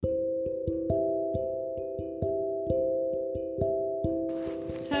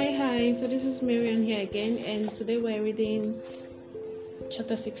Hi. So this is Marian here again, and today we're reading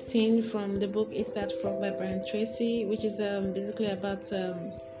chapter 16 from the book Eat That Frog by Brian Tracy, which is basically about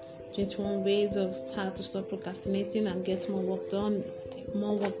 21 ways of how to stop procrastinating and get more work done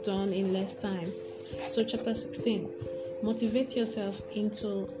in less time. So chapter 16, motivate yourself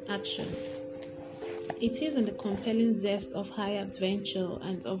into action. It is in the compelling zest of high adventure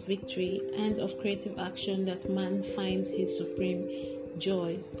and of victory and of creative action that man finds his supreme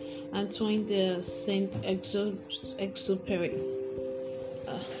joys. Antoine de Saint-Exupéry.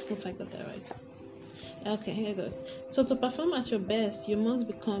 Hope I got that right. Okay, here goes. So to perform at your best, you must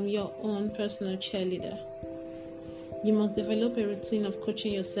become your own personal cheerleader. You must develop a routine of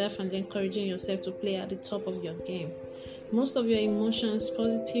coaching yourself and encouraging yourself to play at the top of your game. Most of your emotions,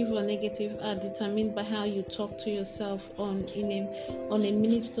 positive or negative, are determined by how you talk to yourself on a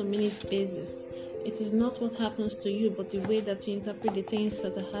minute-to-minute basis. It is not what happens to you, but the way that you interpret the things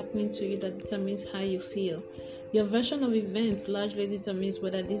that are happening to you that determines how you feel. Your version of events largely determines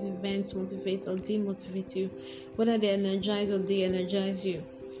whether these events motivate or demotivate you, whether they energize or de-energize you.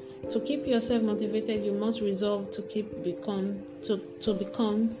 To keep yourself motivated, you must resolve to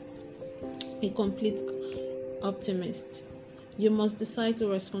become a complete optimist. You must decide to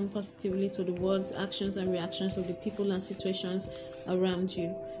respond positively to the words, actions, and reactions of the people and situations around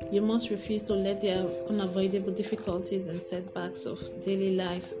you. You must refuse to let the unavoidable difficulties and setbacks of daily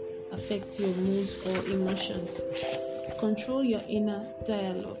life affect your moods or emotions. Control your inner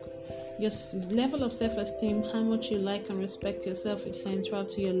dialogue. Your level of self-esteem, how much you like and respect yourself, is central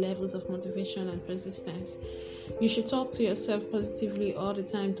to your levels of motivation and persistence. You should talk to yourself positively all the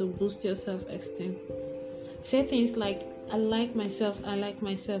time to boost your self-esteem. Say things like, I like myself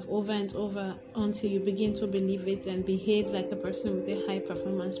over and over until you begin to believe it and behave like a person with a high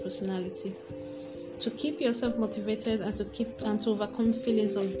performance personality. To keep yourself motivated and to overcome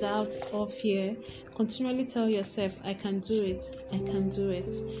feelings of doubt or fear, continually tell yourself, I can do it.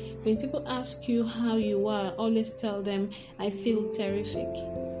 When people ask you how you are, always tell them, I feel terrific.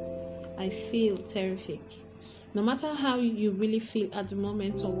 No matter how you really feel at the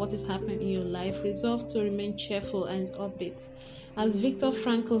moment or what is happening in your life, resolve to remain cheerful and upbeat. As Viktor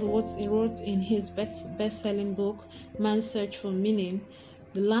Frankl wrote in his best-selling book, Man's Search for Meaning,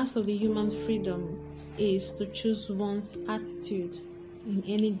 the last of the human freedom is to choose one's attitude in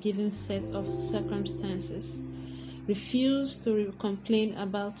any given set of circumstances. Refuse to complain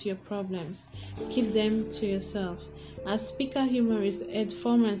about your problems. Keep them to yourself. As speaker humorist Ed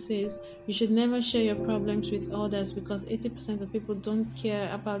Foreman says, you should never share your problems with others because 80% of people don't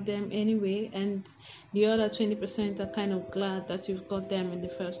care about them anyway, and the other 20% are kind of glad that you've got them in the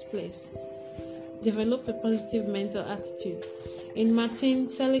first place. Develop a positive mental attitude. In Martin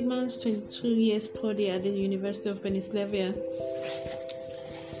Seligman's 22-year study at the University of Pennsylvania,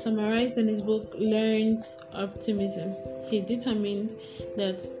 summarized in his book Learned Optimism, he determined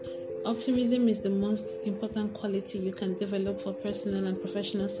that optimism is the most important quality you can develop for personal and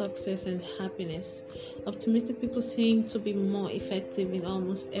professional success and happiness. Optimistic people seem to be more effective in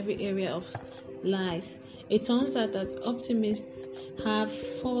almost every area of life. It turns out that optimists have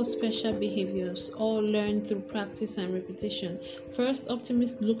 4 special behaviors, all learned through practice and repetition. First,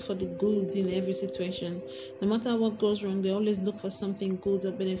 optimists look for the good in every situation. No matter what goes wrong, they always look for something good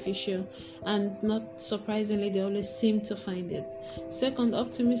or beneficial, and not surprisingly, they always seem to find it. Second,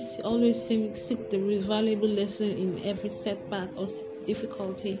 optimists always seek the valuable lesson in every setback or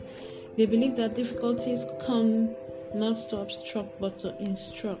difficulty. They believe that difficulties come not to obstruct but to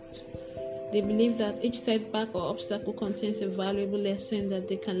instruct. They believe that each setback or obstacle contains a valuable lesson that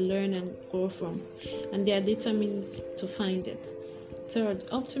they can learn and grow from, and they are determined to find it. Third,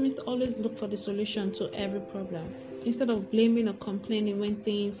 optimists always look for the solution to every problem. Instead of blaming or complaining when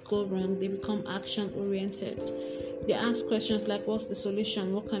things go wrong, they become action-oriented. They ask questions like, what's the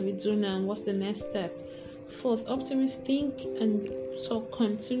solution? What can we do now? What's the next step? Fourth, optimists think and talk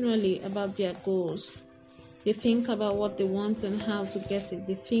continually about their goals. They think about what they want and how to get it.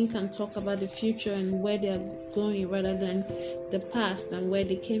 They think and talk about the future and where they are going rather than the past and where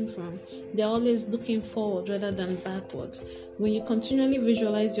they came from. They're always looking forward rather than backward. When you continually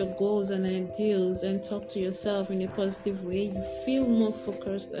visualize your goals and ideals and talk to yourself in a positive way, you feel more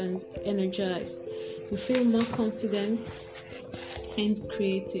focused and energized. You feel more confident and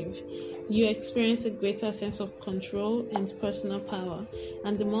creative. You experience a greater sense of control and personal power,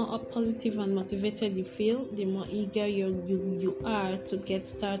 and the more positive and motivated you feel, the more eager you are to get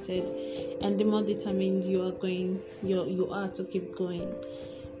started, and the more determined you are to keep going.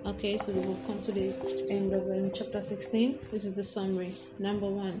 Okay, so we'll come to the end of chapter 16. This is the summary. Number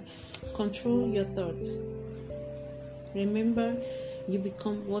 1, control your thoughts. Remember, you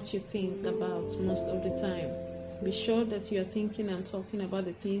become what you think about most of the time. Be sure that you are thinking and talking about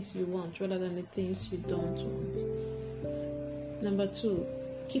the things you want rather than the things you don't want. Number 2,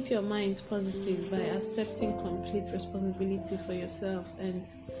 keep your mind positive by accepting complete responsibility for yourself and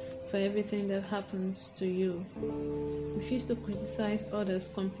for everything that happens to you. Refuse to criticize others,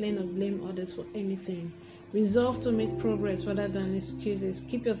 complain, or blame others for anything. Resolve to make progress rather than excuses.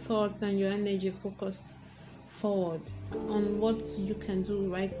 Keep your thoughts and your energy focused forward on what you can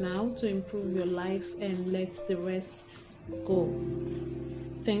do right now to improve your life and let the rest go.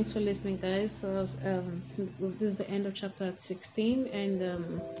 Thanks for listening, guys. So this is the end of chapter 16,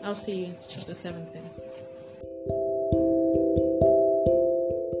 and I'll see you in chapter 17.